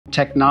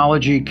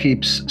technology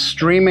keeps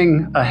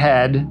streaming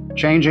ahead,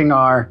 changing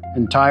our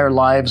entire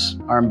lives,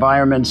 our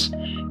environments,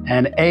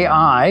 and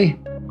AI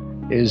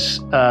is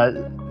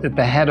at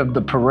the head of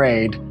the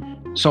parade.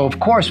 So of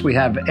course we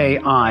have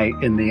AI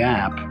in the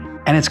app.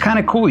 And it's kind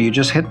of cool. You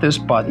just hit this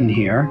button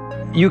here.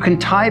 You can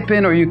type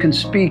in or you can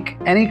speak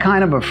any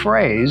kind of a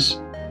phrase,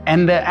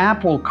 and the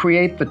app will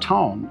create the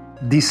tone.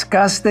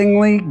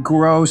 Disgustingly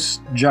gross,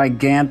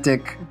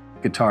 gigantic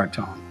guitar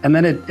tone. And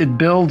then it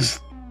builds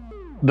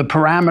the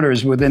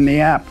parameters within the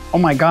app. Oh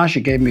my gosh,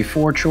 it gave me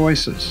 4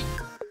 choices.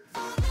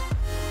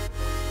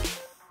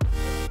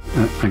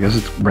 I guess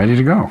it's ready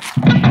to go.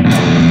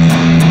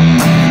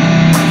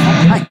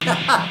 Oh my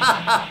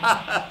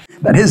God.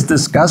 That is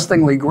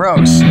disgustingly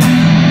gross.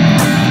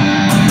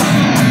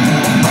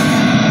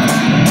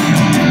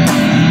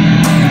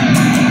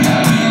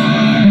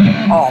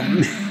 Oh,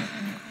 man.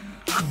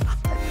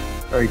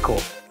 Very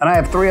cool. And I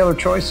have 3 other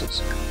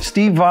choices.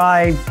 Steve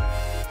Vai,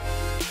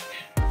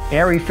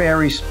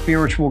 airy-fairy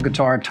spiritual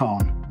guitar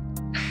tone.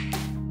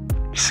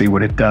 See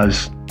what it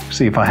does.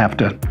 See if I have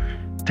to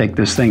take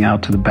this thing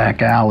out to the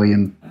back alley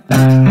and...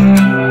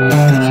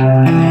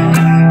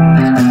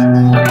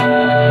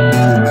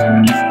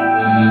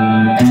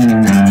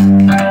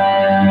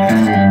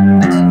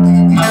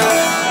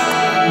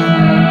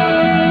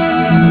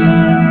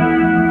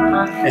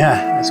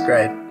 Yeah, that's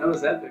great. That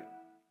was epic.